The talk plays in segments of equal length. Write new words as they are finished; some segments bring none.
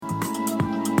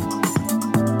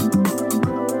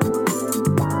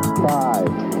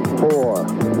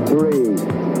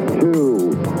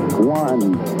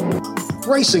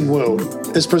Racing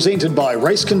World is presented by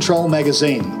Race Control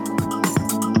Magazine.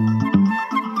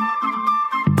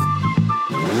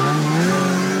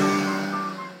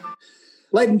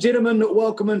 Ladies and gentlemen,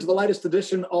 welcome into the latest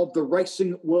edition of the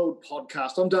Racing World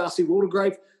podcast. I'm Darcy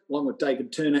Waldegrave, along with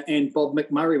David Turner and Bob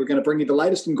McMurray. We're going to bring you the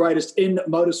latest and greatest in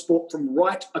motorsport from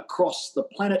right across the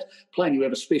planet. Playing you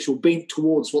have a special bent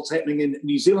towards what's happening in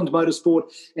New Zealand motorsport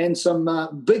and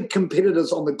some big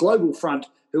competitors on the global front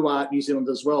who are New Zealand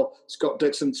as well. Scott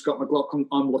Dixon, Scott McLaughlin,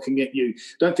 I'm looking at you.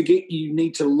 Don't forget, you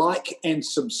need to like and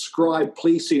subscribe,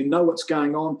 please, so you know what's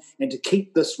going on. And to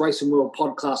keep this Racing World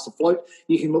podcast afloat,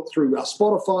 you can look through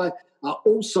Spotify.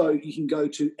 Also, you can go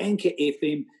to Anchor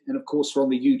FM, and of course, we're on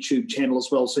the YouTube channel as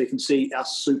well, so you can see our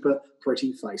super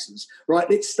pretty faces. Right,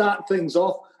 let's start things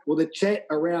off with a chat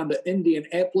around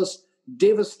Indianapolis.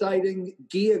 Devastating,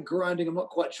 gear grinding, I'm not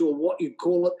quite sure what you'd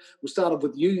call it. We'll start off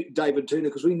with you, David Turner,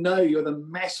 because we know you're the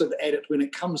massive adept when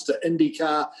it comes to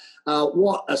IndyCar.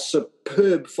 What a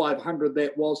superb 500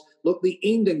 that was. Look, the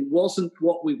ending wasn't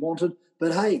what we wanted,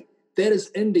 but hey, that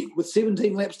is Indy. With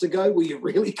 17 laps to go, were you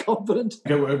really confident?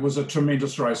 It was a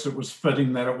tremendous race. It was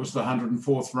fitting that it was the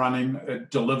 104th running.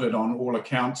 It delivered on all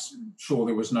accounts. Sure,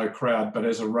 there was no crowd, but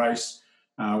as a race,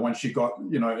 once you got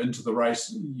into the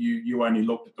race, you only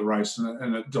looked at the race,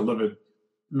 and it delivered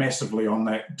massively on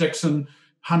that. Dixon,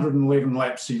 111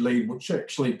 laps he lead, which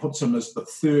actually puts him as the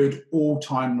third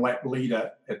all-time lap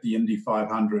leader at the Indy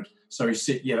 500. So he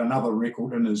set yet another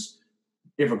record in his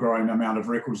ever-growing amount of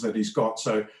records that he's got.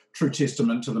 So true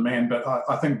testament to the man. But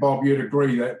I think, Bob, you'd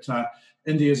agree that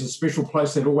Indy is a special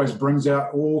place that always brings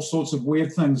out all sorts of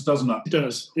weird things, doesn't it? It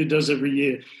does. It does every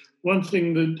year. One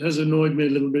thing that has annoyed me a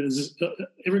little bit is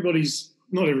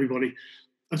not everybody.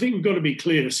 I think we've got to be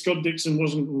clear. Scott Dixon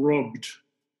wasn't robbed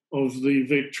of the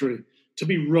victory. To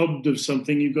be robbed of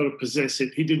something, you've got to possess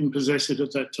it. He didn't possess it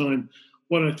at that time.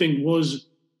 What I think was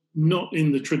not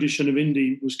in the tradition of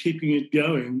Indy was keeping it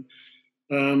going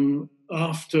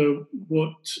after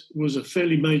what was a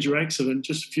fairly major accident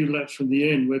just a few laps from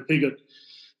the end, where Piggott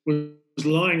was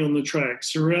lying on the track,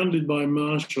 surrounded by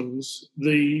marshals.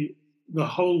 The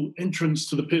whole entrance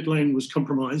to the pit lane was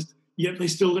compromised, yet they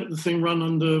still let the thing run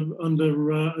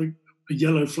under a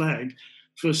yellow flag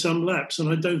for some laps. And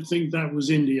I don't think that was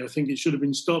Indy. I think it should have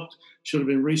been stopped, should have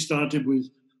been restarted with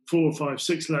 4, 5,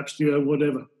 6 laps to go,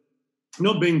 whatever.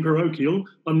 Not being parochial,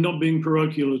 I'm not being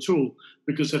parochial at all,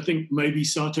 because I think maybe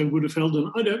Sato would have held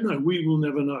on. I don't know. We will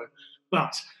never know.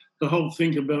 But the whole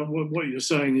thing about what you're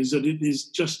saying is that it is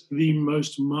just the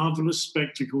most marvellous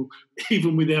spectacle,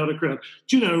 even without a crowd.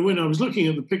 Do you know, when I was looking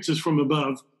at the pictures from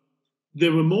above,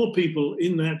 there were more people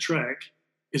in that track,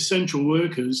 essential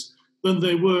workers, than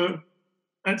there were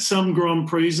at some Grand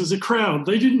Prix as a crowd.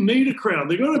 They didn't need a crowd.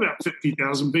 They got about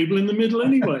 50,000 people in the middle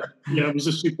anyway. Yeah, it was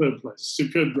a superb place,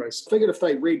 superb race. I figured if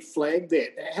they red flagged that,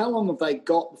 how long have they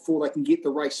got before they can get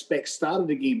the race back started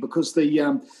again? Because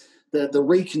the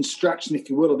reconstruction, if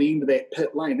you will, of the end of that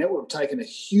pit lane, that would have taken a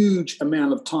huge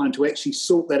amount of time to actually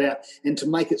sort that out and to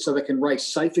make it so they can race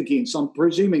safe again. So I'm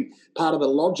presuming part of the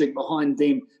logic behind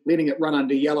them letting it run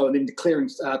under yellow and then declaring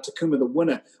Takuma the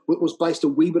winner was based a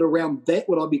wee bit around that.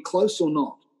 Would I be close or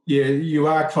not? Yeah, you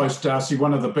are close, Darcy.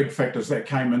 One of the big factors that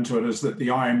came into it is that the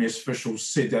IMS officials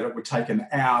said that it would take an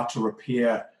hour to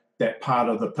repair that part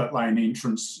of the pit lane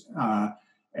entrance.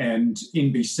 And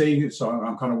NBC, so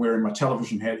I'm kind of wearing my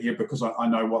television hat here because I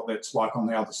know what that's like on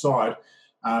the other side,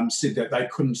 said that they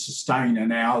couldn't sustain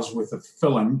an hour's worth of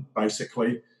filling,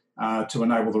 basically, to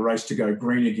enable the race to go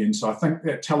green again. So I think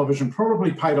that television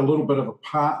probably played a little bit of a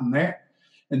part in that.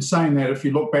 In saying that, if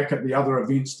you look back at the other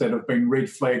events that have been red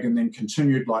flagged and then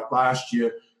continued, like last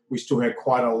year, we still had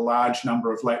quite a large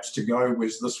number of laps to go,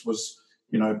 whereas this was,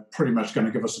 pretty much going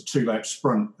to give us a 2-lap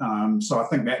sprint. So I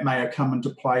think that may have come into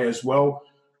play as well.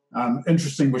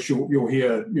 Interesting, which you'll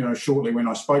hear, shortly when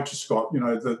I spoke to Scott,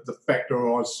 the factor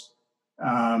was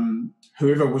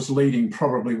whoever was leading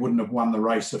probably wouldn't have won the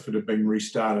race if it had been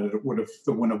restarted.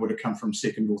 The winner would have come from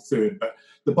second or third. But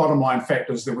the bottom line fact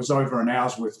is there was over an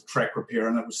hour's worth of track repair,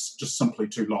 and it was just simply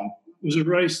too long. It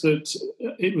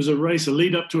was a race, a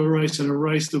lead up to a race, and a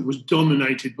race that was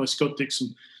dominated by Scott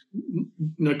Dixon.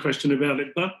 No question about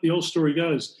it. But the old story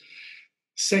goes,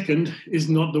 second is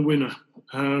not the winner.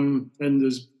 And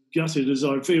as gutted as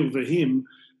I feel for him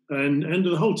and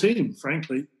the whole team,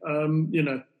 frankly,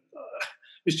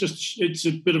 it's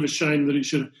a bit of a shame that it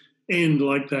should end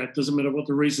like that. Doesn't matter what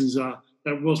the reasons are.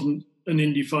 That wasn't an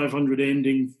Indy 500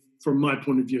 ending from my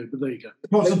point of view, but there you go.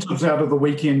 Positives out of the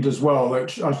weekend as well,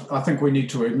 which I think we need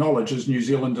to acknowledge as New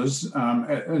Zealanders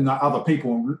and other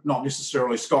people, not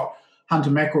necessarily Scott. Hunter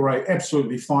McElroy,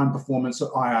 absolutely fine performance at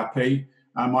IRP.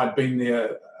 I'd been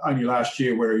there only last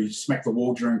year where he smacked the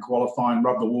wall during qualifying,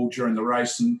 rubbed the wall during the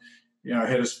race, and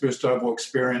had his first oval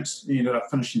experience. He ended up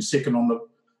finishing second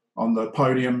on the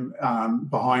podium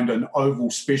behind an oval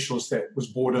specialist that was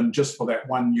brought in just for that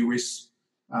one US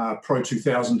Pro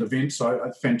 2000 event.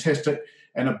 So fantastic.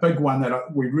 And a big one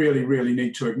that we really, really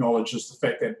need to acknowledge is the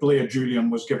fact that Blair Julian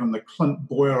was given the Clint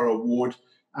Boyer Award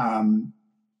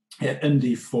at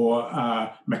Indy for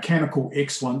mechanical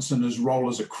excellence in his role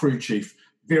as a crew chief.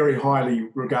 Very highly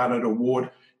regarded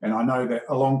award. And I know that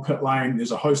along pit lane,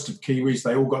 there's a host of Kiwis.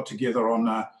 They all got together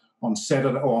on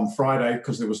Saturday or on Friday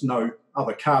because there was no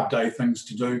other carb day things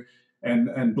to do.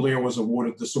 And Blair was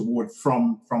awarded this award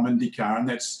from IndyCar. And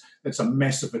that's a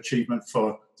massive achievement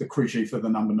for the crew chief of the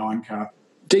number 9 car.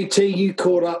 DT, you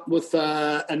caught up with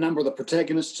a number of the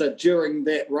protagonists during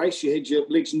that race. You had your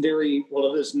legendary,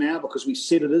 well, it is now because we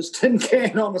said it is, tin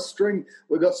can on a string.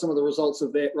 We've got some of the results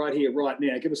of that right here, right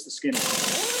now. Give us the skinny.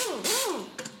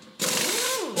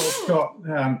 Well,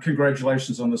 Scott,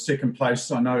 congratulations on the second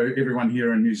place. I know everyone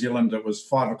here in New Zealand, it was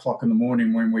 5 o'clock in the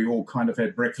morning when we all kind of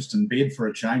had breakfast in bed for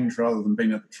a change rather than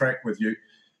being at the track with you.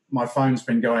 My phone's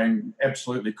been going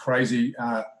absolutely crazy.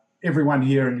 Everyone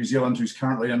here in New Zealand who's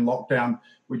currently in lockdown,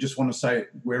 we just want to say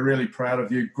we're really proud of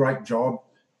you. Great job.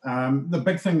 The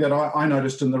big thing that I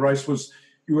noticed in the race was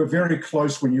you were very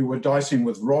close when you were dicing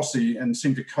with Rossi and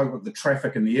seemed to cope with the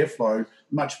traffic and the airflow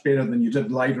much better than you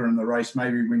did later in the race,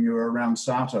 maybe when you were around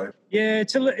Sato. Yeah,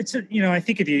 it's I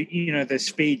think if the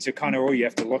speeds are kind of all you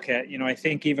have to look at. I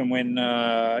think even when,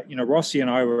 Rossi and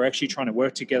I were actually trying to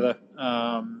work together,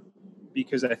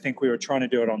 because I think we were trying to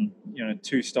do it on,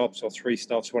 2 stops or 3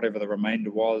 stops, whatever the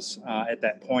remainder was at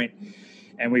that point.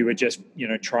 And we were just,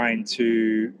 trying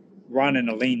to run in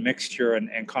a lean mixture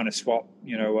and kind of swap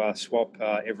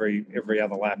every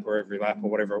other lap or every lap or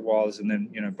whatever it was. And then,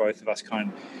 both of us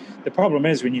the problem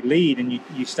is when you lead and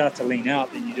you start to lean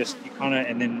out, then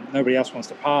and then nobody else wants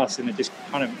to pass, and it just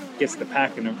kind of gets the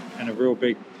pack in a real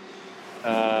big,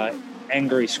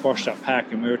 angry, squashed up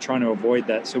pack, and we were trying to avoid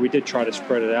that. So we did try to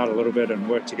spread it out a little bit and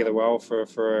work together well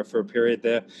for a period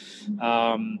there.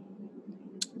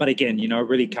 But again, it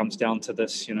really comes down to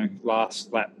this,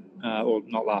 last lap, or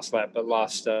not last lap, but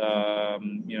last,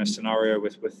 scenario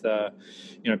with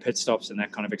pit stops and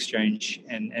that kind of exchange.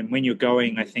 And when you're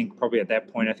going, I think probably at that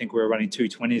point, I think we were running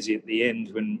 220s at the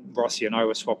end when Rossi and I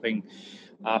were swapping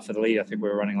for the lead. I think we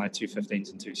were running like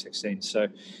 215s and 216s. So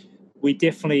we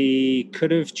definitely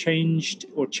could have changed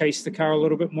or chased the car a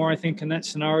little bit more, I think, in that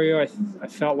scenario. I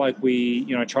felt like we,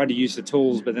 tried to use the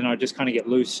tools, but then I just kind of get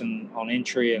loose on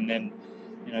entry and then,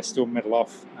 still middle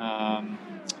off. I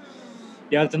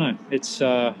don't know. It's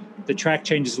the track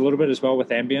changes a little bit as well with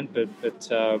ambient,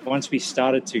 but once we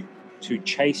started to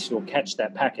chase or catch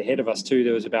that pack ahead of us too,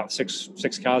 there was about six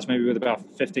cars maybe with about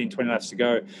 15, 20 laps to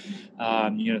go.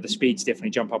 The speeds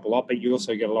definitely jump up a lot, but you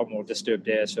also get a lot more disturbed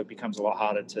air, so it becomes a lot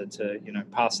harder to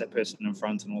pass that person in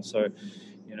front and also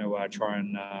try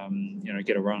and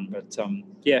get a run. But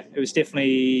it was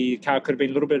definitely, car could have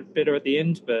been a little bit better at the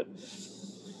end, but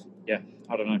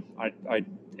I don't know. I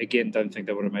again don't think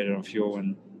they would have made it on fuel,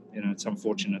 and it's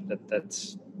unfortunate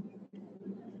that's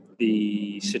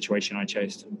the situation I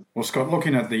chased. Well, Scott,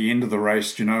 looking at the end of the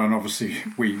race, and obviously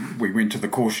we went to the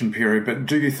caution period, but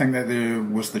do you think that there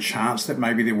was the chance that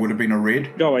maybe there would have been a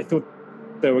red? No, I thought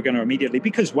they were going to immediately,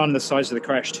 because one, the size of the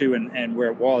crash too, and where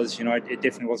it was, it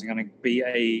definitely wasn't going to be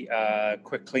a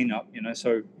quick cleanup,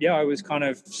 So I was kind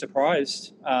of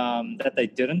surprised that they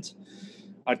didn't.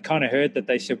 I'd kind of heard that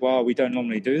they said, well, we don't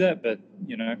normally do that, but,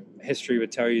 history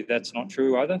would tell you that's not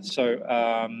true either. So,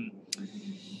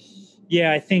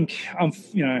 I think,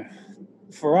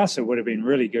 for us, it would have been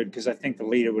really good because I think the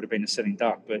leader would have been a sitting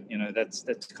duck, but,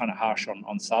 that's kind of harsh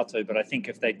on Sato. But I think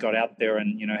if they got out there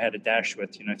and, had a dash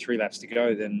with, 3 laps to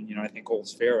go, then, I think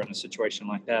all's fair in a situation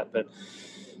like that. But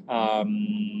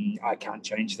I can't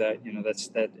change that.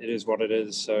 It is what it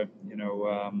is. So,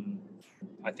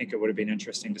 I think it would have been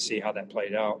interesting to see how that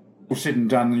played out. All said and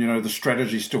done, the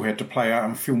strategy still had to play out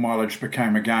and fuel mileage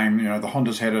became a game. The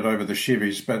Hondas had it over the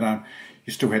Chevys, but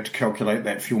you still had to calculate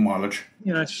that fuel mileage.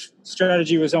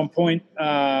 Strategy was on point.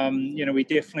 We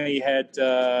definitely had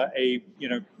a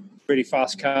pretty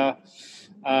fast car.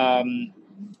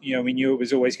 We knew it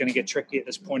was always going to get tricky at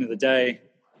this point of the day.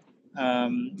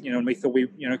 And we thought we,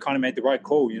 kind of made the right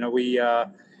call.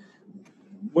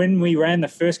 When we ran the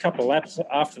first couple of laps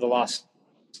after the last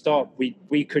stop,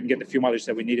 we couldn't get the fuel mileage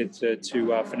that we needed to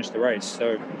finish the race.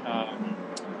 So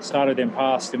started then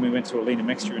passed, and we went to a leaner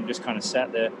mixture and just kind of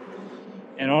sat there.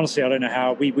 And honestly, I don't know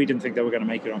how we didn't think they were going to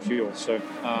make it on fuel. So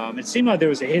it seemed like there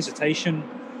was a hesitation,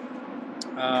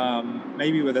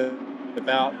 maybe with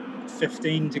about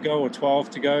 15 to go or 12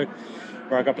 to go,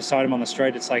 where I got beside him on the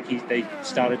straight. It's like they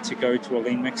started to go to a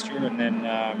lean mixture, and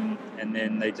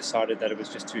then they decided that it was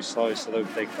just too slow, so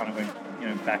they kind of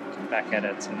went back at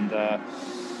it. And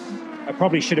I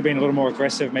probably should have been a little more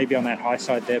aggressive, maybe on that high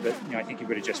side there, but I think he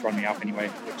would have just run me up anyway,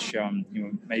 which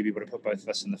maybe would have put both of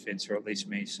us in the fence, or at least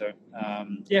me. So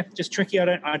just tricky.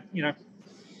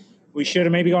 We should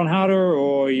have maybe gone harder,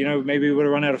 or maybe we would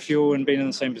have run out of fuel and been in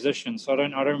the same position. So I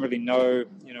don't really know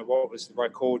what was the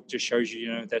right call. It just shows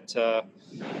you that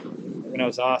when I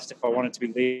was asked if I wanted to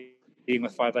be leading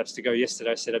with 5 laps to go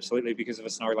yesterday, I said absolutely, because of a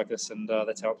scenario like this, and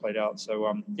that's how it played out.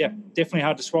 So definitely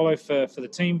hard to swallow for the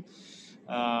team.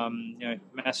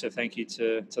 Massive thank you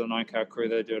to the 9-car crew.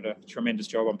 They did a tremendous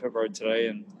job on pit road today,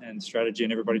 and strategy,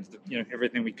 and everybody did,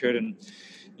 everything we could. And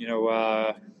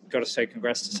got to say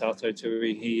congrats to Sato too.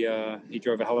 He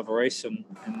drove a hell of a race, and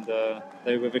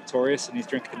they were victorious, and he's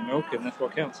drinking milk, and that's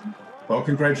what counts. Well,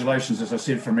 congratulations, as I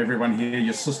said, from everyone here.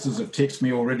 Your sisters have texted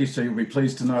me already, so you'll be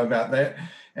pleased to know about that.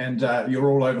 And you're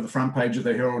all over the front page of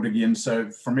the Herald again. So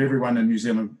from everyone in New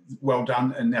Zealand, well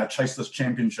done, and now chase this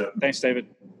championship. Thanks, David.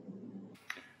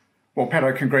 Well,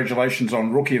 Pato, congratulations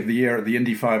on Rookie of the Year at the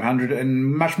Indy 500,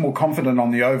 and much more confident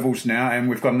on the ovals now, and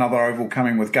we've got another oval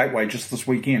coming with Gateway just this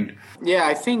weekend. Yeah,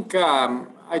 I think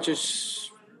I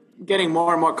just getting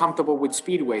more and more comfortable with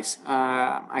speedways.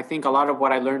 I think a lot of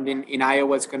what I learned in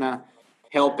Iowa is going to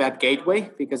help at Gateway,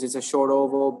 because it's a short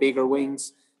oval, bigger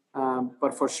wings.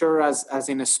 But for sure, as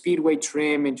in a speedway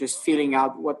trim and just feeling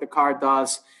out what the car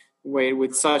does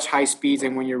with such high speeds,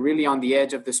 and when you're really on the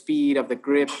edge of the speed, of the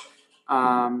grip,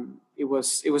 it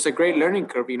was a great learning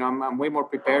curve. I'm way more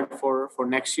prepared for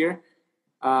next year.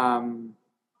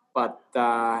 But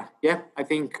I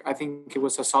think it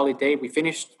was a solid day. We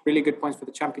finished really good points for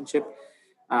the championship.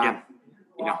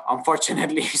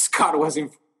 Unfortunately, Scott was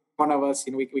in front of us.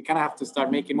 We kind of have to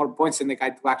start making more points than the guy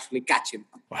to actually catch him.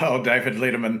 Well, David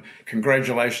Letterman,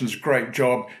 congratulations. Great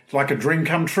job. It's like a dream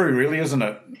come true, really, isn't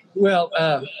it? Well,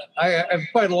 I have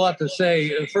quite a lot to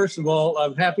say. First of all,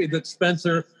 I'm happy that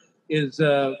Spencer is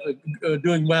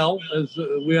doing well, as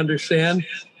we understand.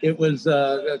 It was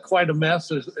quite a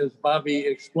mess, as Bobby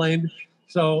explained.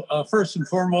 So first and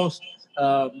foremost,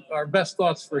 our best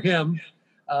thoughts for him.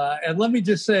 And let me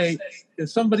just say, if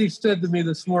somebody said to me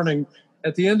this morning,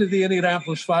 at the end of the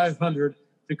Indianapolis 500,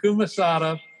 Takuma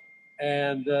Sato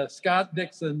and Scott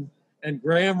Dixon and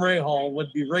Graham Rahal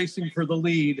would be racing for the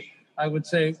lead, I would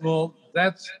say, well,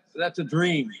 that's a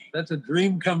dream. That's a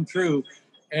dream come true.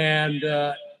 And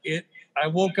I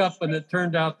woke up and it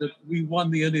turned out that we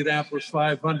won the Indianapolis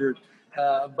 500.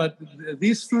 But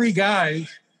these three guys,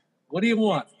 what do you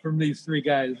want from these three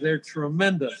guys? They're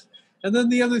tremendous. And then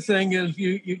the other thing is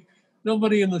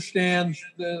nobody in the stands,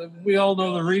 we all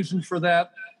know the reason for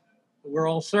that. We're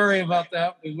all sorry about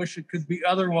that. We wish it could be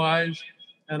otherwise.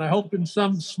 And I hope in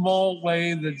some small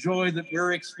way the joy that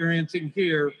we're experiencing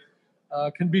here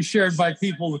can be shared by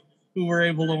people who were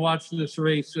able to watch this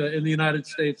race in the United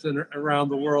States and around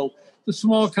the world. It's a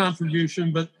small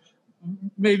contribution, but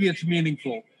maybe it's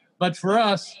meaningful. But for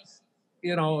us,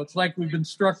 it's like we've been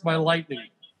struck by lightning.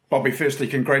 Bobby, firstly,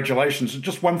 congratulations.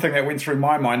 Just one thing that went through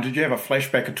my mind, did you have a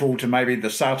flashback at all to maybe the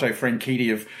Sato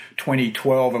Franchitti of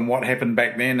 2012 and what happened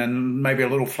back then, and maybe a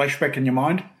little flashback in your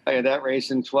mind? I had that race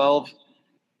in 12.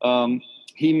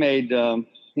 He made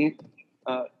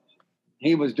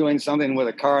he was doing something with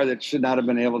a car that should not have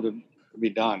been able to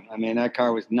be done. I mean, that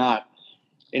car was not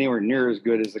anywhere near as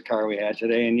good as the car we had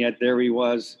today, and yet there he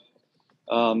was.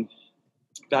 In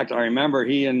fact, I remember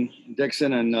he and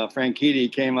Dixon and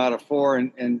Franchitti came out of 4,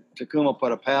 and Takuma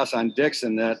put a pass on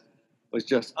Dixon that was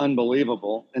just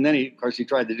unbelievable. And then he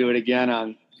tried to do it again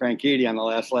on Franchitti on the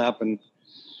last lap, and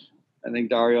I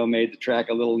think Dario made the track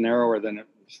a little narrower than it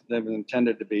was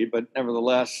intended to be. But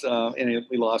nevertheless,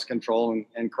 we lost control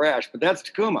and crashed. But that's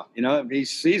Takuma. If he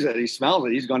sees it, he smells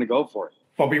it, he's going to go for it.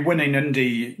 Bobby, winning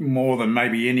Indy more than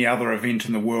maybe any other event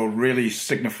in the world really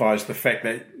signifies the fact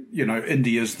that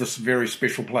Indy is this very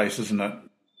special place, isn't it?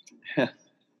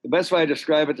 The best way I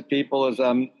describe it to people is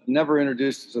I'm never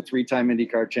introduced as a 3-time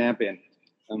IndyCar champion.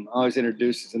 I'm always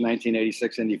introduced as a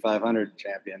 1986 Indy 500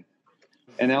 champion.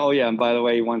 And and by the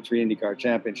way, he won 3 IndyCar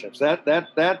championships.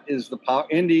 That is the power.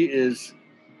 Indy's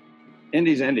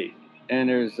Indy. And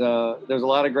there's a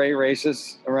lot of great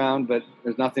races around, but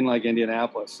there's nothing like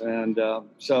Indianapolis. And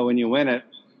so when you win it,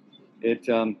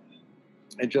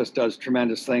 it just does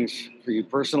tremendous things for you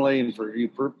personally and for you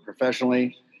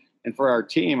professionally. And for our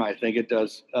team, I think it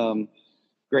does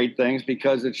great things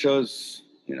because it shows,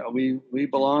 we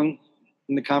belong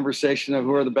in the conversation of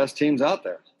who are the best teams out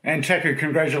there. And Taku,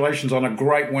 congratulations on a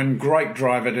great win, great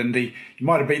drive at Indy. You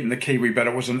might have beaten the Kiwi, but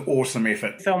it was an awesome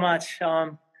effort. So much.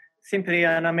 Simply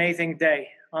an amazing day.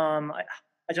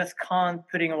 I just can't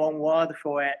put in one word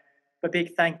for it. But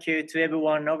big thank you to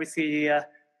everyone. Obviously, the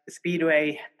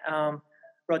Speedway,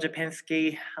 Roger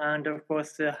Penske, and of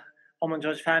course the Ormond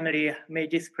George family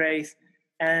made this race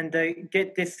and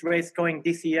get this race going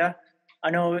this year.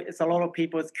 I know it's a lot of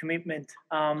people's commitment,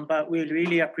 but we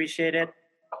really appreciate it.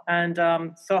 And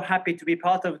so happy to be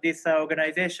part of this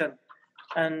organization.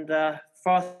 And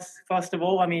first of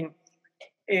all, I mean,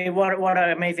 what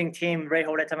an amazing team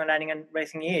Rahal Letterman Lanningan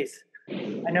Racing is.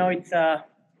 I know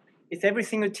it's every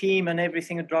single team and every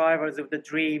single drivers of the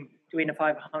dream to win a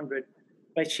 500.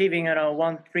 By achieving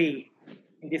 1-3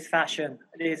 in this fashion,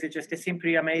 it is just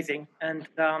simply amazing. And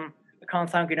I can't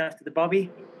thank enough to the Bobby,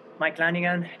 Mike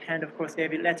Lanningan, and of course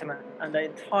David Letterman and the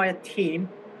entire team,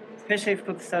 especially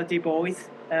for the 30 boys.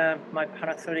 My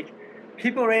Panasonic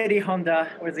people already Honda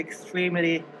was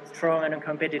extremely strong and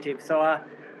competitive. So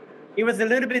it was a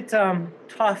little bit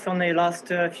tough on the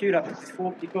last few laps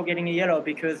before getting a yellow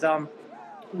because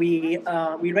we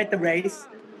read the race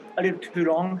a little too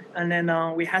long, and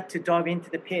then we had to dive into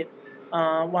the pit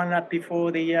one lap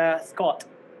before the Scott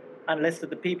and the rest of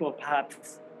the people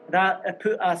perhaps. That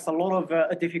put us a lot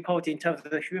of difficulty in terms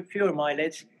of the fuel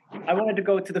mileage. I wanted to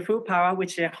go to the full power,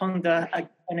 which Honda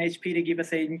and HP to give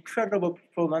us an incredible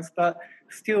performance, but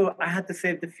still I had to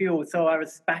save the fuel. So I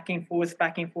was back and forth.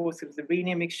 It was a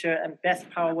Renia mixture and best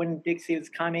power when Dixie was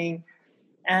coming,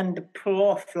 and pull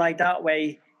off like that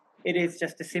way. It is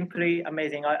just simply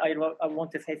amazing. I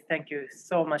want to say thank you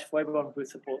so much for everyone who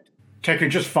support. Taku,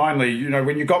 just finally,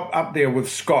 when you got up there with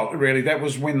Scott, really, that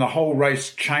was when the whole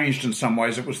race changed in some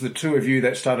ways. It was the two of you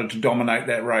that started to dominate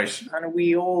that race. And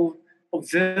we all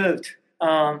observed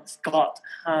Scott.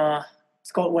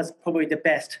 Scott was probably the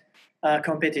best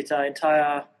competitor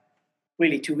entire,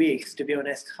 really 2 weeks, to be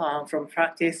honest. From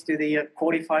practice to the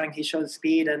qualifying, he showed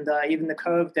speed, and even the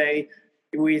curve day,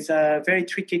 it was a very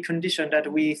tricky condition that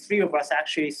three of us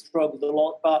actually struggled a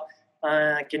lot, but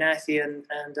Ganassi and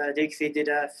Dixie did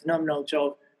a phenomenal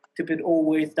job to put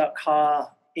always that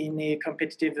car in a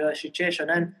competitive situation.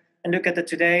 And look at it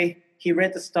today, he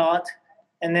read the start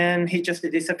and then he just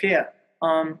disappeared.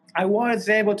 I was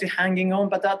able to hanging on,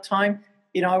 but that time,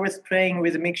 I was playing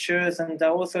with the mixtures and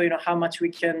also, how much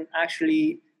we can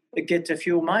actually get the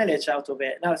fuel mileage out of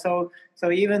it. Now, so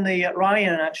even the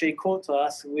Ryan actually caught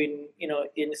us when,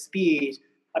 in speed.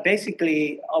 I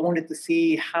wanted to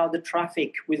see how the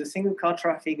traffic with a single car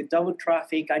traffic, double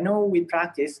traffic. I know we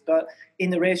practice, but in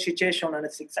the race situation and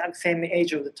it's the exact same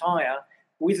age of the tire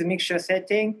with the mixture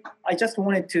setting, I just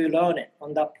wanted to learn it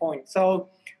on that point. So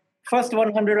first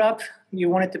 100 up, you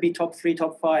wanted to be top 3,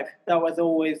 top 5. That was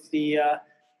always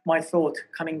my thought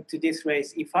coming to this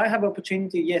race. If I have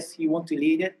opportunity, yes, you want to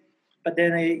lead it, but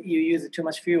then you use too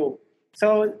much fuel.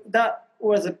 So that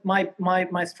was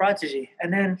my strategy.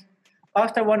 And then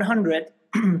after 100,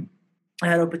 I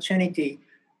had opportunity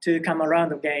to come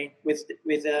around again with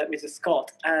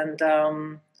Scott, and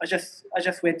I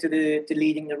just went to the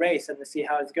leading the race and to see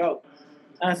how it goes.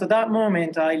 And so that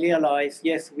moment, I realized,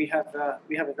 yes, we have a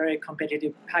very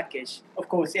competitive package. Of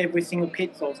course, every single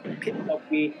pit stop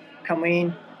we come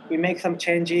in, we make some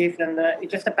changes, and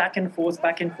it's just a back and forth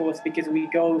because we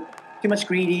go too much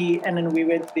greedy, and then we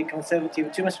went to be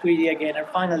conservative, too much greedy again, and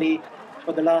finally,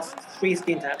 for the last 3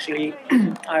 stints, actually,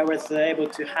 I was able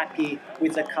to happy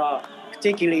with the car.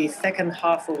 Particularly second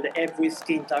half of every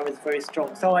stint, I was very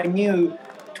strong. So I knew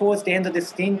towards the end of the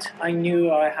stint, I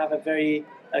knew I have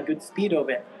a good speed of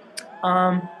it.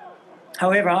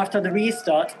 However, after the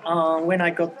restart, when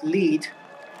I got the lead,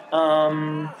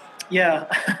 I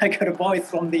got a voice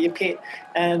from the pit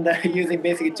and using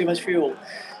basically too much fuel.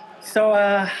 So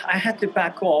I had to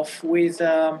back off with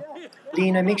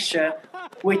leaner mixture,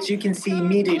 which you can see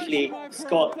immediately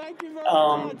Scott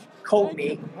called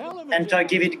me and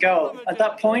give it a go. At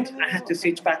that point, I had to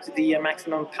switch back to the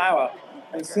maximum power.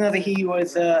 And as soon as he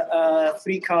was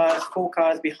 4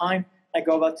 cars behind, I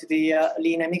go back to the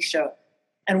leaner mixture.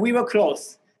 And we were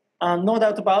close. No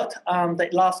doubt about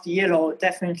that last yellow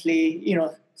definitely,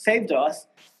 saved us.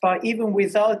 But even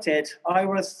without it, I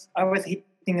was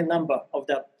hitting a number of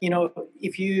that.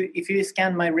 If you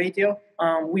scan my radio,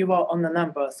 we were on the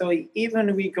number. So even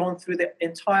if we gone through the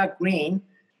entire green,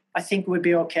 I think we'd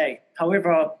be okay.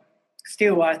 However,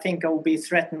 still, I think I will be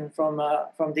threatened from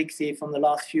Dixie from the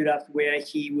last few laps, where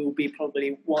he will be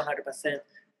probably 100%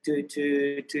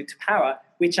 to power,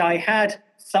 which I had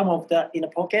some of that in a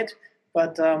pocket,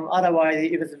 but otherwise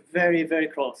it was very, very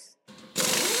close.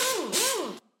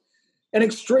 And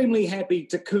extremely happy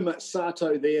Takuma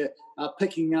Sato there,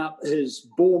 picking up his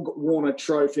Borg Warner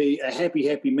trophy. A happy,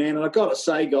 happy man. And I've got to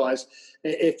say, guys,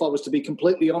 if I was to be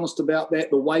completely honest about that,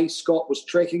 the way Scott was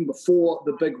tracking before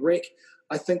the big wreck,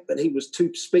 I think that he was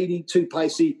too speedy, too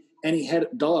pacey, and he had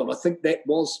it dialed. I think that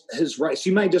was his race.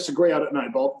 You may disagree. I don't know,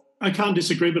 Bob. I can't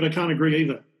disagree, but I can't agree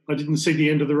either. I didn't see the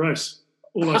end of the race.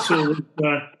 All I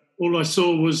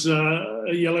saw was a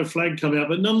yellow flag come out.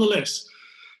 But nonetheless,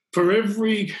 for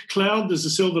every cloud, there's a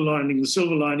silver lining. The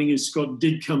silver lining is Scott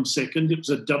did come second. It was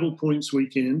a double points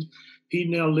weekend. He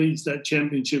now leads that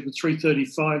championship with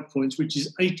 335 points, which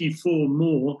is 84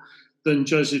 more than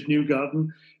Joseph Newgarden.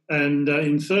 And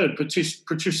in third,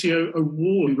 Patricio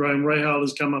O'Ward and Graham Rahal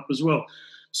has come up as well.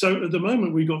 So at the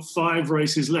moment, we've got 5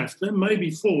 races left. There may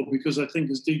be 4 because I think,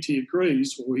 as DT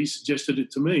agrees, or he suggested it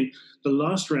to me, the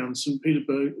last round, St.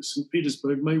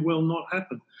 Petersburg may well not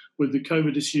happen with the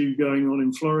COVID issue going on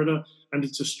in Florida, and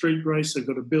it's a street race. They've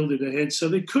got to build it ahead. So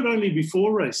there could only be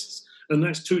 4 races, and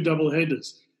that's 2 double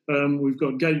headers. We've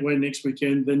got Gateway next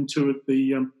weekend, then 2 at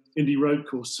the Indy Road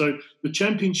Course. So the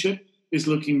championship is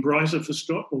looking brighter for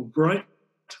Scott, or bright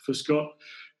for Scott.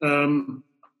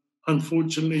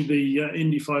 Unfortunately, the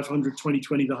Indy 500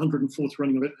 2020, the 104th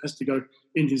running of it, has to go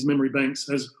in his memory banks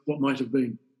as what might have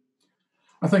been.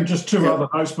 I think just 2 other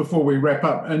notes before we wrap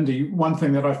up Indy. One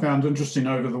thing that I found interesting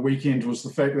over the weekend was the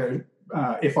fact that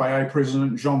FIA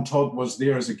President Jean Todt was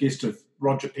there as a guest of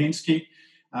Roger Penske,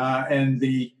 and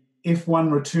the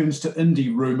F1 returns to Indy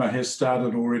rumour has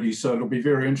started already, so it'll be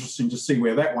very interesting to see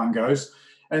where that one goes.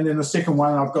 And then the second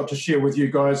one I've got to share with you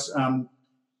guys,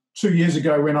 2 years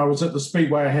ago when I was at the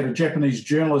Speedway, I had a Japanese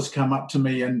journalist come up to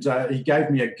me and he gave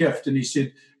me a gift and he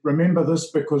said, remember this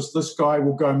because this guy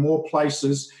will go more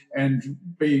places and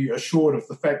be assured of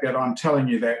the fact that I'm telling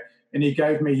you that. And he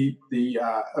gave me the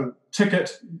a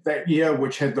ticket that year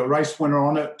which had the race winner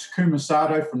on it, Takuma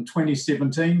Sato from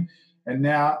 2017, and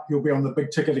now he'll be on the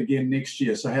big ticket again next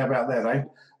year. So how about that, eh?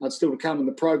 Still to come in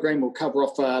the program, we'll cover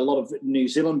off a lot of New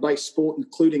Zealand-based sport,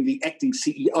 including the acting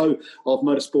CEO of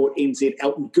Motorsport NZ,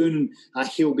 Elton Goonan.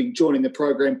 He'll be joining the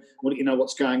program. We'll let you know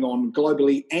what's going on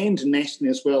globally and nationally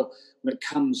as well when it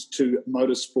comes to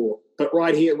motorsport. But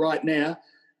right here, right now,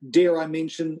 dare I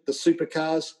mention the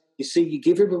supercars? You see, you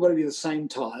give everybody the same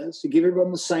tyres, you give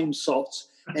everyone the same softs,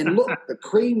 and look, the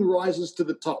cream rises to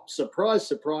the top. Surprise,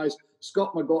 surprise.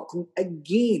 Scott McLaughlin,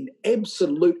 again,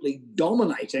 absolutely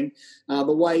dominating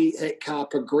the way that car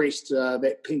progressed,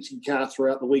 that Penske car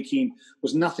throughout the weekend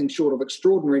was nothing short of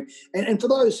extraordinary. And for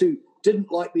those who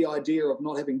didn't like the idea of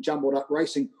not having jumbled up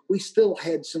racing, we still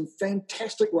had some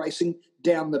fantastic racing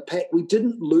down the pack. We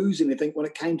didn't lose anything when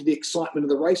it came to the excitement of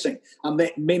the racing.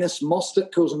 That menace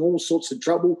Mostert causing all sorts of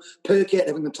trouble, Percat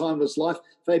having the time of his life,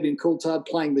 Fabian Coulthard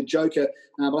playing the Joker.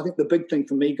 But I think the big thing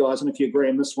for me, guys, and if you agree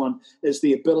on this one, is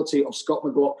the ability of Scott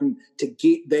McLaughlin to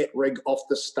get that rig off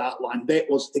the start line. That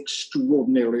was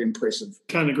extraordinarily impressive.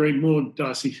 Can't agree more,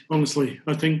 Darcy. Honestly,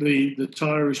 I think the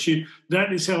tyre issue,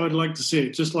 that is how I'd like to see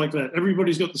it, just like that.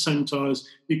 Everybody's got the same tyres.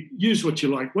 You use what you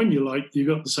like. When you like, you've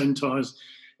got the same tyres,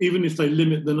 even if they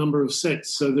limit the number of sets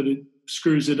so that it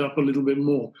screws it up a little bit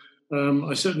more.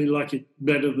 I certainly like it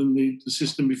better than the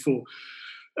system before.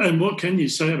 And what can you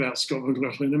say about Scott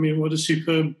McLaughlin? I mean, what a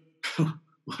superb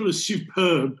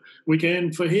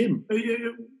weekend for him.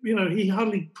 You know, he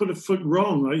hardly put a foot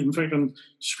wrong. In fact, I'm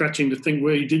scratching to think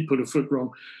where he did put a foot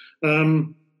wrong.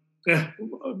 I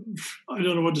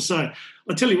don't know what to say.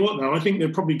 I'll tell you what, though, I think they're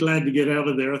probably glad to get out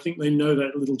of there. I think they know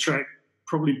that little track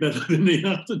probably better than the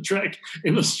other track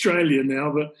in Australia now,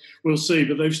 but we'll see.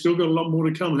 But they've still got a lot more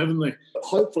to come, haven't they?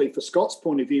 Hopefully, for Scott's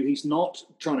point of view, he's not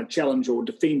trying to challenge or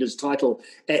defend his title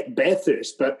at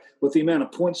Bathurst, but with the amount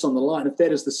of points on the line, if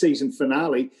that is the season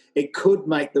finale, it could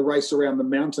make the race around the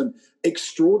mountain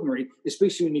extraordinary,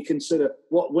 especially when you consider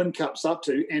what Windcup's up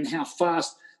to and how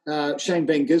fast Shane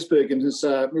Van Gisbergen has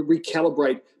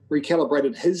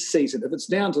recalibrated his season. If it's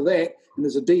down to that and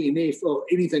there's a DNF or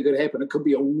anything could happen, it could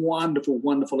be a wonderful,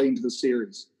 wonderful end to the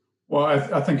series. Well,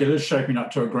 I think it is shaping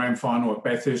up to a grand final at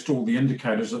Bathurst. All the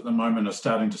indicators at the moment are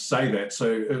starting to say that.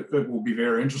 So it will be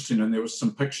very interesting. And there was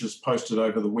some pictures posted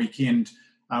over the weekend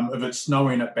of it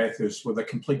snowing at Bathurst with a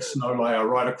complete snow layer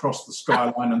right across the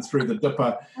skyline and through the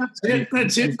dipper. That's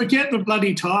it. Forget the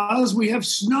bloody tyres. We have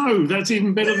snow. That's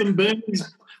even better than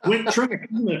Burnley's wet track,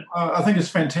 isn't it? I think it's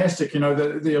fantastic. You know,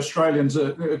 the Australians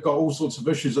have got all sorts of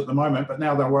issues at the moment, but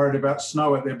now they're worried about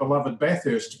snow at their beloved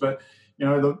Bathurst. But, you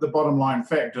know, the bottom line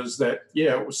fact is that,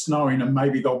 yeah, it was snowing and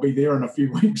maybe they'll be there in a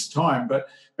few weeks' time. But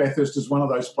Bathurst is one of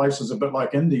those places, a bit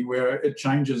like Indy, where it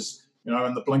changes, you know,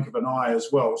 in the blink of an eye as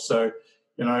well. So,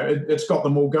 you know, it's got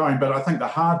them all going. But I think the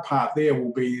hard part there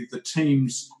will be the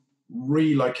teams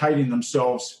relocating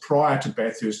themselves prior to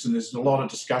Bathurst, and there's a lot of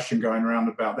discussion going around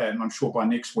about that, and I'm sure by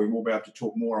next week we'll be able to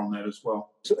talk more on that as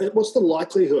well. So what's the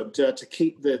likelihood to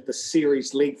keep the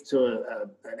series length to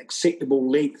an acceptable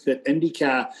length that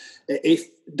IndyCar, if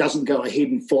doesn't go ahead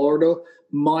in Florida,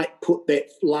 might put that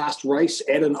last race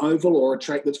at an oval or a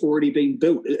track that's already been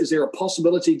built? Is there a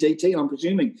possibility, DT? I'm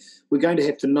presuming we're going to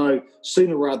have to know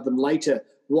sooner rather than later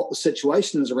what the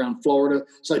situation is around Florida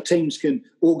so teams can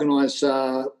organise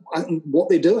what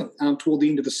they're doing toward the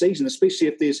end of the season, especially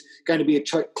if there's going to be a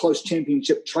close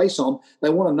championship trace on. They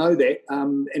want to know that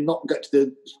and not go to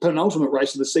the penultimate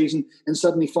race of the season and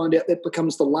suddenly find out that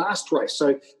becomes the last race.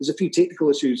 So there's a few technical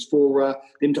issues for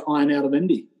them to iron out in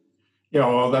Indy. Yeah,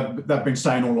 well, they've been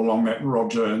saying all along that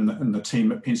Roger and the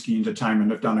team at Penske Entertainment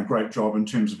have done a great job in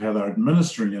terms of how they're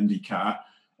administering IndyCar.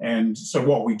 And so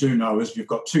what we do know is you've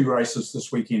got 2 races this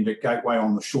weekend at Gateway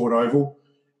on the short oval,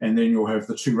 and then you'll have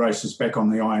the 2 races back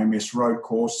on the IMS road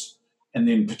course, and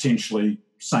then potentially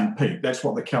St. Pete. That's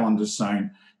what the calendar's saying.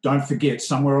 Don't forget,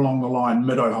 somewhere along the line,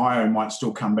 Mid-Ohio might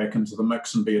still come back into the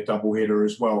mix and be a doubleheader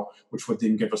as well, which would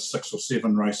then give us 6 or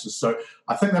 7 races. So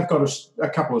I think they've got a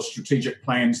couple of strategic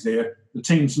plans there. The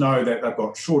teams know that they've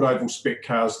got short oval spec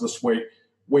cars this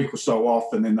week or so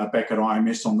off, and then they're back at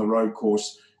IMS on the road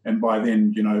course. And by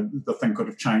then, the thing could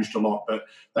have changed a lot. But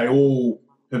they all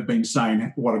have been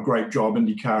saying what a great job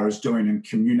IndyCar is doing in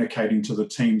communicating to the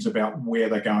teams about where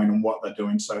they're going and what they're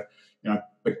doing. So,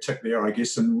 big tick there, I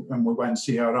guess, and we'll wait and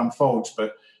see how it unfolds.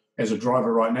 But as a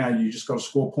driver right now, you just got to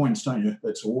score points, don't you?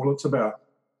 That's all it's about.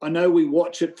 I know we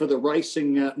watch it for the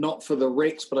racing, not for the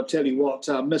wrecks, but I tell you what,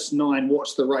 Miss Nine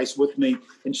watched the race with me,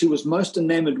 and she was most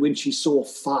enamoured when she saw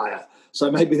fire. So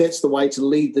maybe that's the way to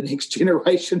lead the next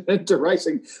generation into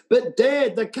racing. But,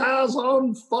 Dad, the car's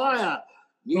on fire.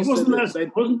 Yes, wasn't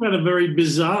that a very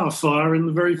bizarre fire in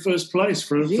the very first place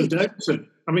for Davidson?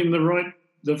 I mean,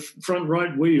 the front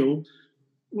right wheel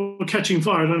were catching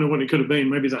fire. I don't know what it could have been.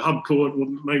 Maybe the hub cord, or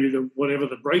maybe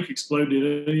the brake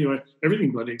exploded. Anyway,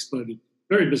 everything bloody exploded.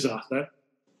 Very bizarre, that.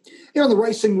 Here on the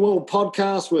Racing World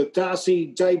podcast with Darcy,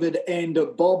 David and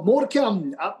Bob. More to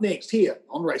come up next here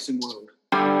on Racing World.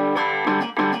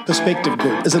 Perspective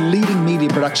Group is a leading media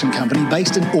production company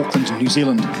based in Auckland, New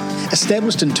Zealand.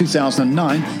 Established in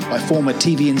 2009 by former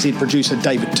TVNZ producer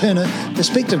David Turner,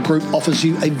 Perspective Group offers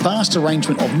you a vast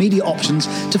arrangement of media options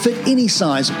to fit any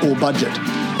size or budget.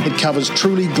 It covers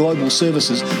truly global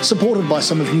services supported by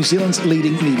some of New Zealand's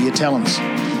leading media talents.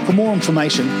 For more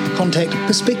information, contact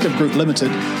Perspective Group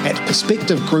Limited at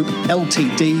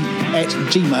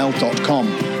perspectivegroupltd@gmail.com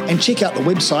and check out the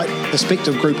website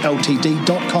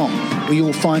perspectivegroupltd.com, where you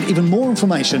will find even more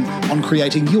information on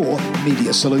creating your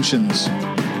media solutions.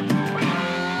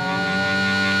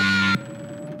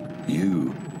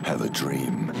 You have a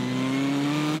dream.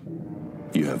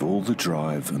 You have all the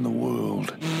drive in the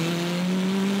world.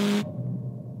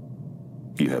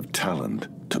 You have talent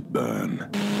to burn.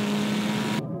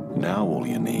 Now all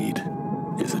you need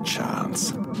is a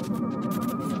chance.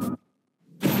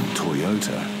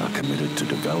 Toyota are committed to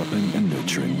developing and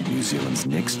nurturing New Zealand's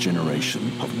next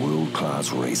generation of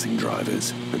world-class racing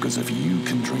drivers, because if you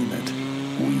can dream it,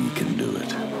 we can do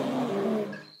it.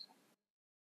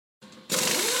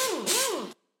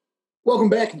 Welcome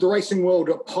back to the Racing World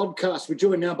podcast. We're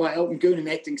joined now by Elton Goonan,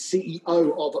 acting CEO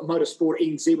of Motorsport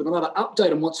NZ, with another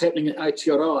update on what's happening at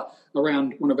Aotearoa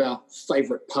around one of our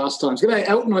favourite pastimes. G'day,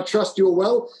 Elton. I trust you're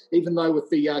well, even though with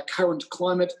the current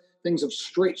climate, things have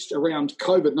stretched around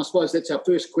COVID. And I suppose that's our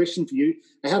first question for you.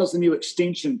 How does the new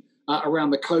extension around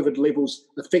the COVID levels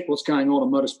affect what's going on in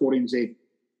Motorsport NZ?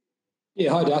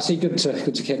 Yeah, hi Darcy. Good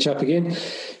to catch up again.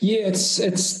 Yeah,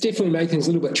 it's definitely made things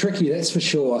a little bit tricky, that's for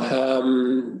sure.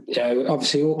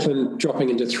 Obviously Auckland dropping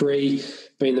into 3,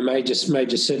 being the major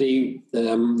city.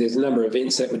 There's a number of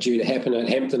events that were due to happen at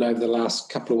Hampton over the last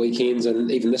couple of weekends,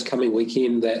 and even this coming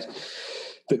weekend that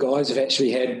the guys have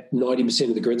actually had 90%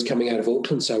 of the grids coming out of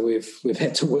Auckland, so we've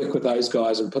had to work with those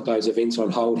guys and put those events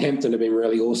on hold. Hampton have been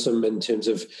really awesome in terms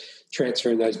of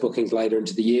transferring those bookings later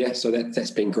into the year, so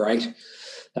that's been great.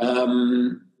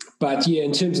 But yeah,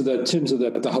 in terms of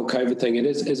the whole COVID thing, it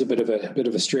is a bit of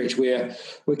a stretch. We're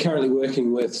currently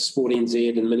working with Sport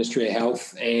NZ and Ministry of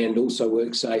Health and also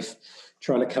WorkSafe,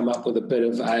 trying to come up with a bit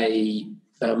of a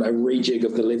rejig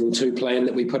of the Level 2 plan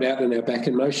that we put out in our Back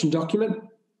in Motion document.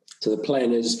 So the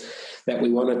plan is that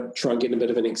we want to try and get a bit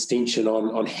of an extension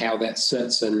on how that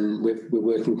sits, and we're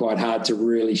working quite hard to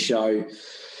really show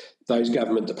those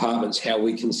government departments how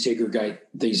we can segregate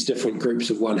these different groups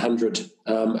of 100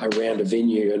 around a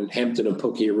venue. And Hampton and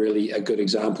Pookie are really good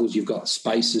examples. You've got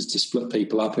spaces to split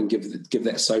people up and give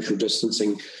that social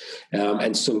distancing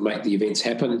and still make the events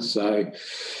happen. So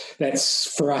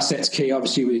that's, for us, that's key.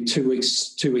 Obviously, with 2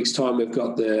 weeks time, we've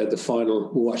got the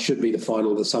final, or what should be the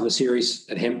final of the summer series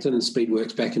at Hampton,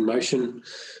 Speedworks Back in Motion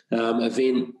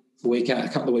event. A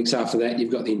couple of weeks after that,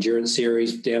 you've got the endurance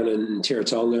series down in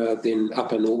Teretonga, then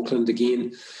up in Auckland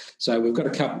again. So we've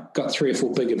got 3 or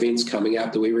 4 big events coming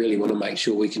up that we really want to make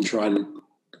sure we can try and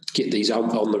get these on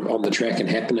the track and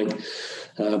happening.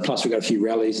 Plus, we've got a few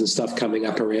rallies and stuff coming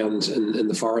up around in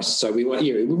the forest. So we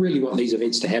really want these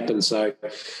events to happen. So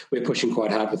we're pushing quite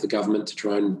hard with the government to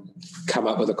try and come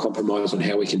up with a compromise on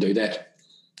how we can do that.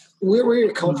 Where are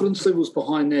your confidence levels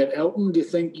behind that, Elton? Do you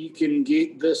think you can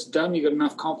get this done? You got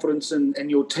enough confidence in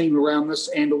your team around this,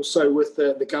 and also with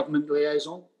the government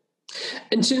liaison?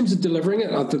 In terms of delivering it,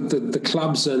 the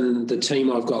clubs and the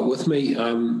team I've got with me,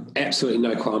 absolutely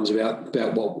no qualms about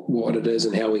what it is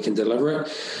and how we can deliver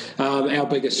it. Our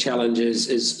biggest challenge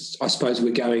is I suppose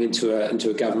we're going into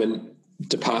a government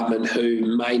department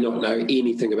who may not know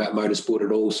anything about motorsport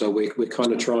at all. So we're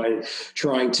kind of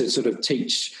trying to sort of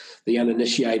teach the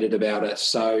uninitiated about it.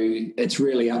 So it's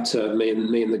really up to me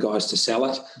and the guys to sell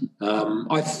it.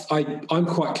 I'm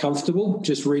quite comfortable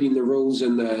just reading the rules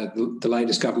and the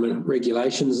latest government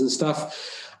regulations and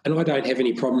stuff, and I don't have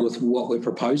any problem with what we're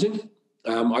proposing.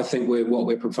 I think what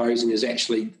we're proposing is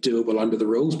actually doable under the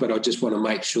rules, but I just want to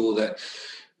make sure that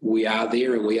we are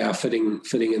there and we are fitting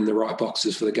in the right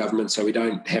boxes for the government, so we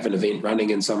don't have an event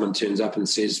running and someone turns up and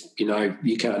says,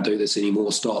 you can't do this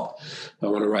anymore, stop. I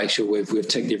want to make sure we've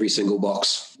ticked every single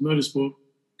box. Motorsport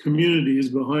community is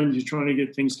behind you trying to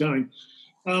get things going.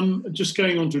 Just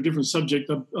going on to a different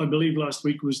subject, I believe last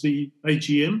week was the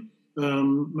AGM,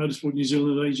 Motorsport New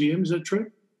Zealand AGM, is that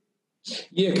true?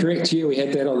 Yeah, correct. Yeah, we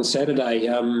had that on Saturday.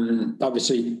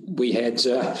 Obviously, we did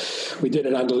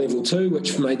it under level 2,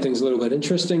 which made things a little bit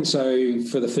interesting. So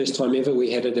for the first time ever, we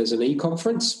had it as an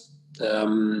e-conference.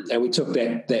 And we took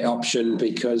that option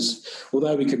because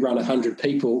although we could run 100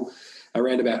 people,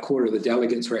 around about a quarter of the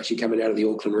delegates were actually coming out of the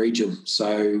Auckland region.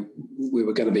 So we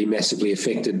were going to be massively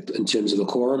affected in terms of the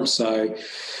quorum. So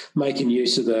making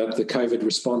use of the COVID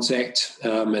Response Act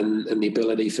and the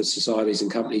ability for societies and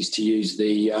companies to use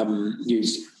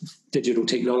use digital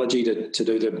technology to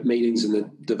do the meetings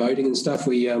and the voting and stuff,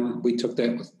 we took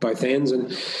that with both hands, and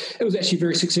it was actually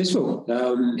very successful.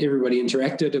 Everybody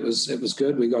interacted. It was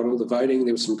good. We got all the voting.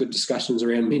 There were some good discussions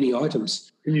around many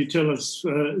items. Can you tell us,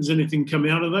 has anything come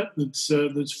out of that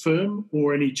that's firm,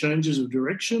 or any changes of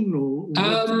direction? Or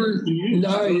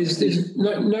no, there's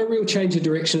no real change of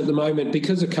direction at the moment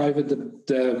because of COVID.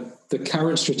 The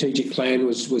current strategic plan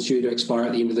was due to expire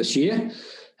at the end of this year.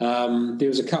 There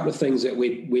was a couple of things that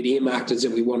we'd earmarked as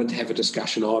that we wanted to have a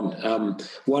discussion on.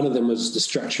 One of them was the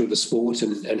structure of the sport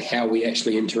and how we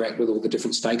actually interact with all the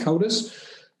different stakeholders,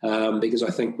 because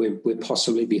I think we're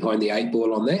possibly behind the 8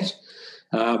 ball on that.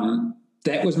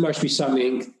 That was mostly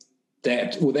something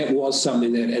that was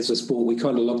something that as a sport we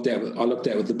kind of looked at. I looked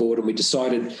at with the board and we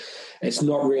decided it's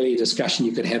not really a discussion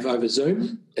you could have over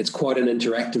Zoom. It's quite an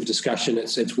interactive discussion.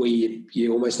 It's where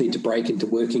you almost need to break into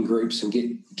working groups and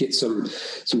get some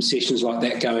sessions like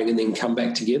that going and then come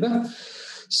back together.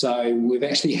 So we've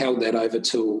actually held that over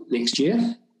till next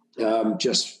year,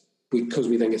 just because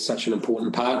we think it's such an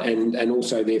important part, and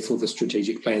also therefore the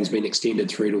strategic plan's been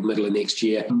extended through to the middle of next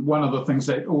year. One of the things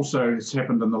that also has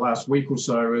happened in the last week or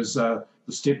so is the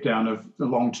step down of the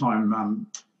long-time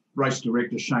race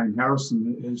director Shane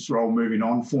Harrison, his role moving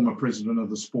on, former president of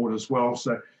the sport as well.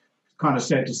 So kind of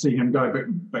sad to see him go,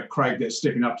 but Craig, that's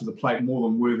stepping up to the plate, more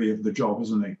than worthy of the job,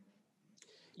 isn't he?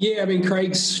 Yeah, I mean,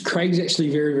 Craig's actually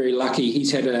very, very lucky.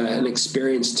 He's had an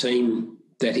experienced team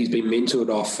that he's been mentored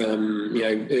off.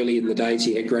 Early in the days,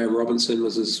 he had Graham Robinson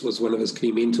was one of his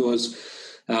key mentors.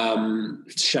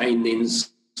 Shane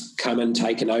then's come in,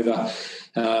 taken over.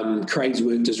 Craig's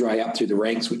worked his way up through the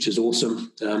ranks, which is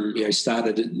awesome.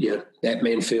 Started at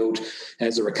Manfield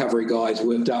as a recovery guy, has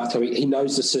worked up. So he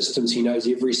knows the systems. He knows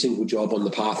every single job on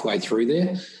the pathway through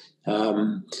there.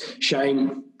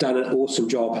 Shane done an awesome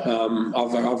job.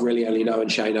 I've really only known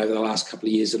Shane over the last couple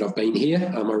of years that I've been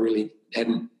here. I really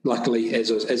hadn't. Luckily,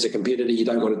 as a competitor, you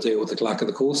don't want to deal with the luck of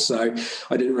the course. So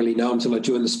I didn't really know him until I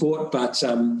joined the sport. But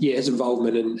his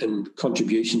involvement and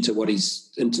contribution to what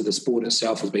he's into the sport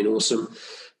itself has been awesome.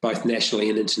 both nationally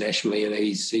and internationally, and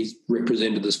he's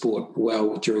represented the sport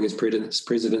well during his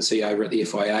presidency over at the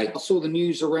FIA. I saw the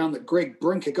news around that Greg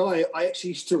Brink, a guy I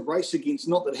actually used to race against,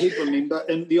 not that he'd remember,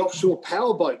 in the offshore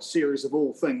powerboat series of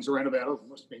all things around about,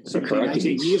 must have been 17,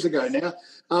 18 years ago now,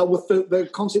 with the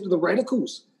concept of the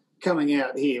Radicals coming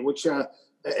out here, which are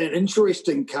an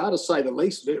interesting car to say the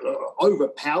least.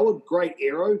 Overpowered, great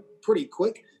aero, pretty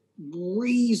quick,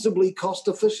 reasonably cost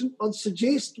efficient, I'd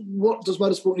suggest. What does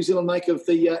Motorsport New Zealand make of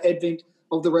the advent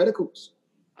of the Radicals?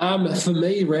 For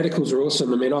me, Radicals are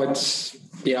awesome. I mean, I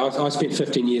spent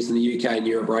 15 years in the UK and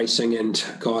Europe racing, and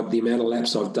God, the amount of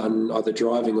laps I've done either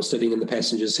driving or sitting in the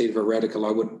passenger seat of a Radical,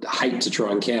 I would hate to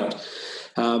try and count.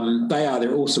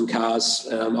 They're awesome cars.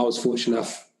 I was fortunate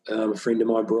enough, a friend of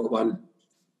mine brought one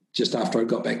just after I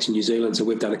got back to New Zealand. So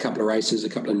we've done a couple of races, a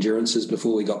couple of endurances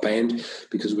before we got banned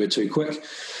because we were too quick.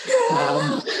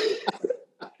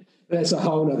 That's a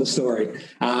whole other story.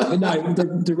 But no,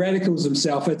 the Radicals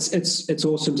themselves, it's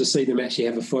awesome to see them actually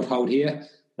have a foothold here.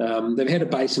 They've had a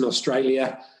base in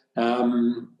Australia,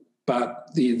 but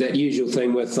that usual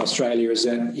thing with Australia is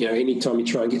that, you know, anytime you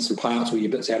try and get some parts or your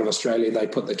bits out of Australia, they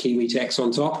put the Kiwi tax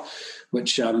on top,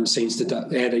 which seems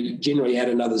to generally add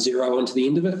another zero onto the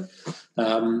end of it.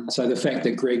 So the fact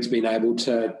that Greg's been able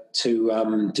to do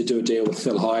a deal with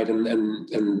Phil Hyde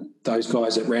and those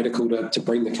guys at Radical to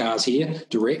bring the cars here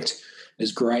direct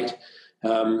is great.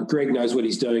 Greg knows what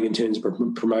he's doing in terms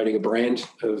of promoting a brand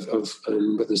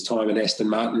with his time in Aston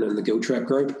Martin and the Giltrap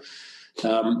Group.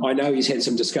 I know he's had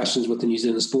some discussions with the New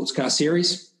Zealand Sports Car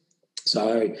Series.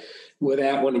 So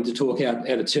without wanting to talk out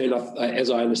of turn, as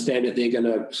I understand it, they're going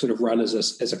to sort of run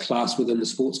as a class within the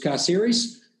Sports Car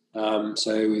Series.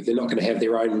 So they're not going to have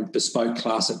their own bespoke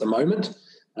class at the moment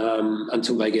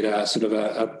until they get a sort of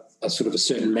a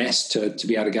certain mass to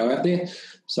be able to go out there.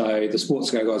 So the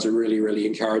sports car guys are really, really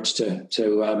encouraged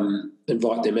to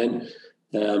invite them in.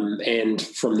 And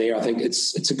from there, I think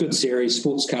it's a good series.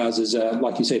 Sports cars is,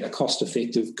 like you said, a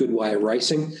cost-effective, good way of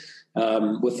racing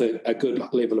with a good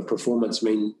level of performance. I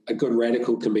mean, a good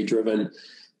Radical can be driven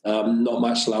not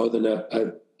much slower than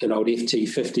an old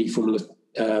FT50 Formula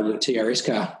TRS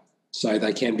car. So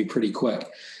they can be pretty quick.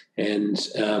 And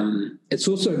it's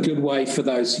also a good way for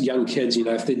those young kids, you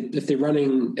know, if they're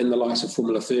running in the likes of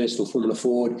Formula First or Formula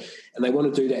Ford and they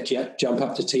want to do that jump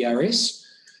up to TRS,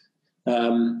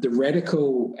 the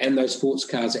Radical and those sports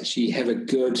cars actually have a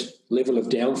good level of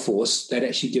downforce that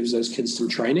actually gives those kids some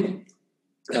training.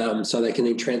 So they can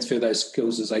then transfer those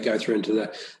skills as they go through into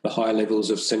the higher levels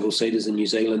of single-seaters in New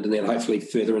Zealand and then hopefully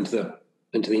further into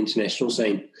the international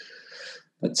scene.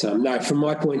 But no, from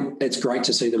my point, it's great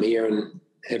to see them here and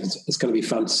it's going to be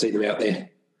fun to see them out there.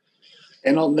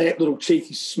 And on that little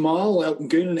cheeky smile, Elton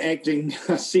Goonan, acting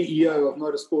CEO of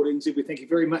Motorsport NZ, we thank you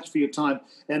very much for your time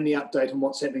and the update on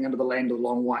what's happening under the land of the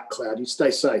long white cloud. You stay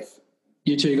safe.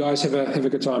 You too, guys. Have a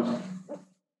good time.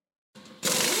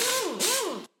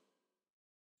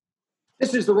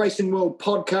 This is the Racing World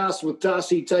podcast with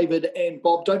Darcy, David and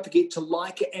Bob. Don't forget to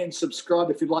like and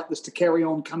subscribe if you'd like this to carry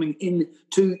on coming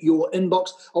into your inbox.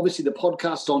 Obviously, the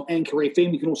podcast's on Anchor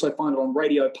FM. You can also find it on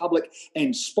Radio Public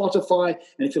and Spotify.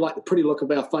 And if you like the pretty look of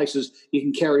our faces, you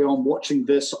can carry on watching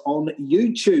this on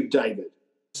YouTube, David.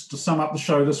 To sum up the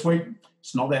show this week,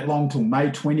 it's not that long till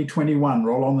May 2021.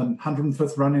 Roll on the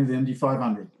 105th running of the Indy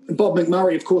 500. Bob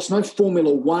McMurray, of course, no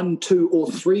Formula 1, 2 or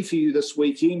 3 for you this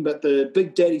weekend, but the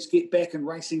big daddies get back in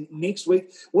racing next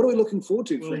week. What are we looking forward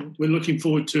to, friend? We're looking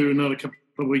forward to another couple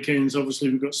of weekends. Obviously,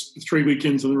 we've got 3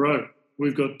 weekends in a row.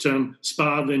 We've got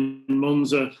Spa, then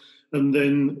Monza, and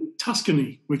then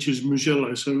Tuscany, which is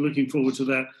Mugello. So looking forward to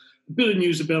that. A bit of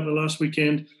news about the last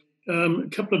weekend. A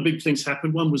couple of big things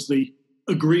happened. One was the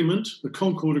agreement, the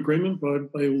Concord Agreement by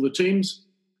all the teams,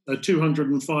 a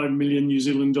 $205 million New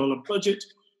Zealand dollar budget.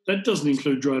 That doesn't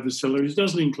include drivers' salaries,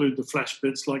 doesn't include the flash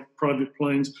bits like private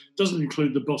planes, doesn't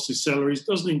include the bosses' salaries,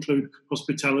 doesn't include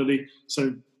hospitality.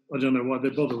 So I don't know why they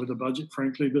bother with the budget,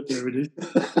 frankly, but there it is.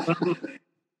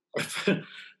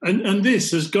 And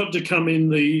this has got to come in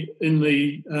the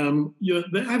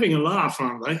they're having a laugh,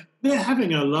 aren't they? They're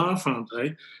having a laugh, aren't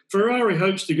they? Ferrari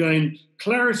hopes to gain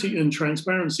clarity and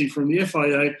transparency from the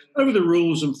FIA over the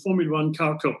rules of Formula One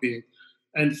car copying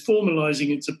and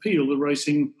formalising its appeal, the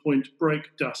Racing Point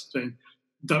brake duct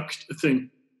thing.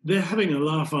 They're having a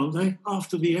laugh, aren't they?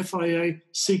 After the FIA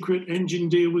secret engine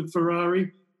deal with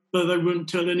Ferrari, that they wouldn't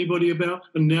tell anybody about,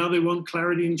 and now they want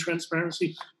clarity and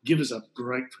transparency. Give us a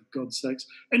break, for God's sakes.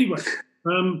 Anyway,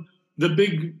 the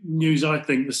big news, I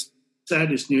think, the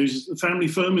saddest news, is the family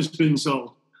firm has been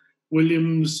sold.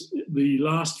 Williams, the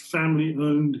last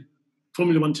family-owned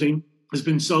Formula One team, has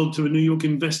been sold to a New York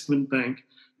investment bank.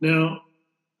 Now,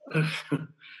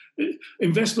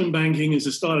 investment banking is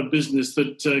a style of business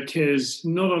that cares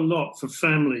not a lot for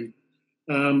family,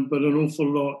 but an awful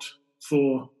lot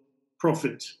for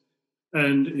profit.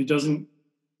 And it doesn't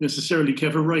necessarily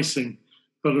care for racing,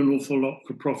 but an awful lot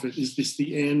for profit. Is this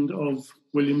the end of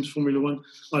Williams Formula One?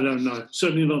 I don't know.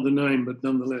 Certainly not the name, but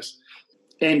nonetheless.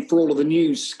 And for all of the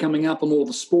news coming up and all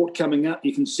the sport coming up,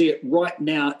 you can see it right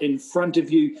now in front of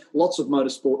you. Lots of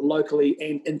motorsport locally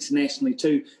and internationally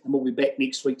too. And we'll be back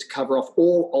next week to cover off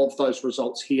all of those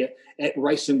results here at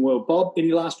Racing World. Bob,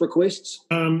 any last requests?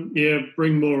 Yeah,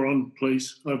 bring more on,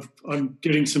 please. I'm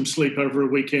getting some sleep over a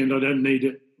weekend. I don't need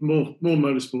it. More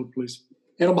motorsport, please.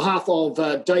 And on behalf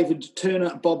of David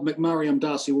Turner, Bob McMurray, I'm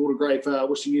Darcy Waldegrave,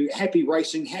 wishing you happy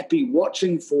racing, happy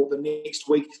watching for the next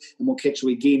week, and we'll catch you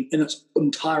again in its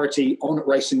entirety on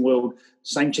Racing World,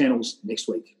 same channels next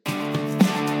week.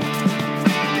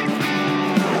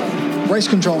 Race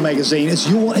Control Magazine is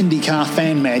your IndyCar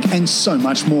fan mag and so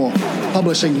much more.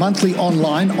 Publishing monthly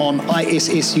online on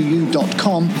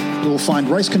issuu.com, you'll find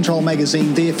Race Control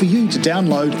Magazine there for you to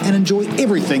download and enjoy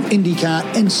everything IndyCar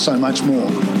and so much more.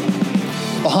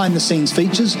 Behind-the-scenes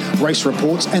features, race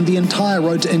reports and the entire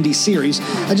Road to Indy series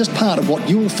are just part of what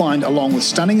you will find, along with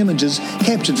stunning images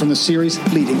captured from the series'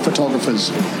 leading photographers.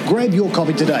 Grab your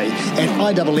copy today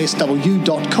at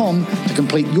issw.com to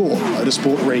complete your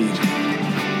motorsport read.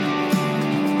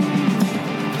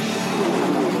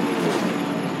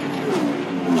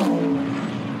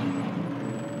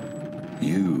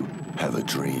 You have a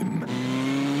dream.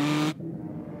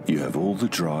 You have all the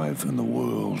drive in the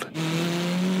world.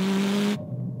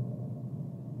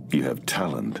 You have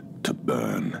talent to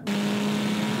burn.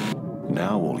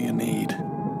 Now all you need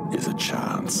is a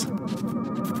chance.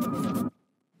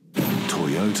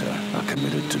 Toyota are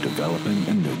committed to developing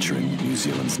and nurturing New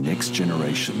Zealand's next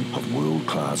generation of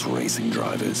world-class racing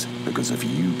drivers, because if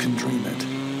you can dream it,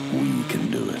 we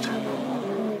can do it.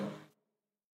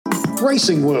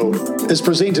 Racing World is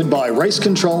presented by Race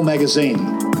Control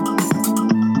Magazine.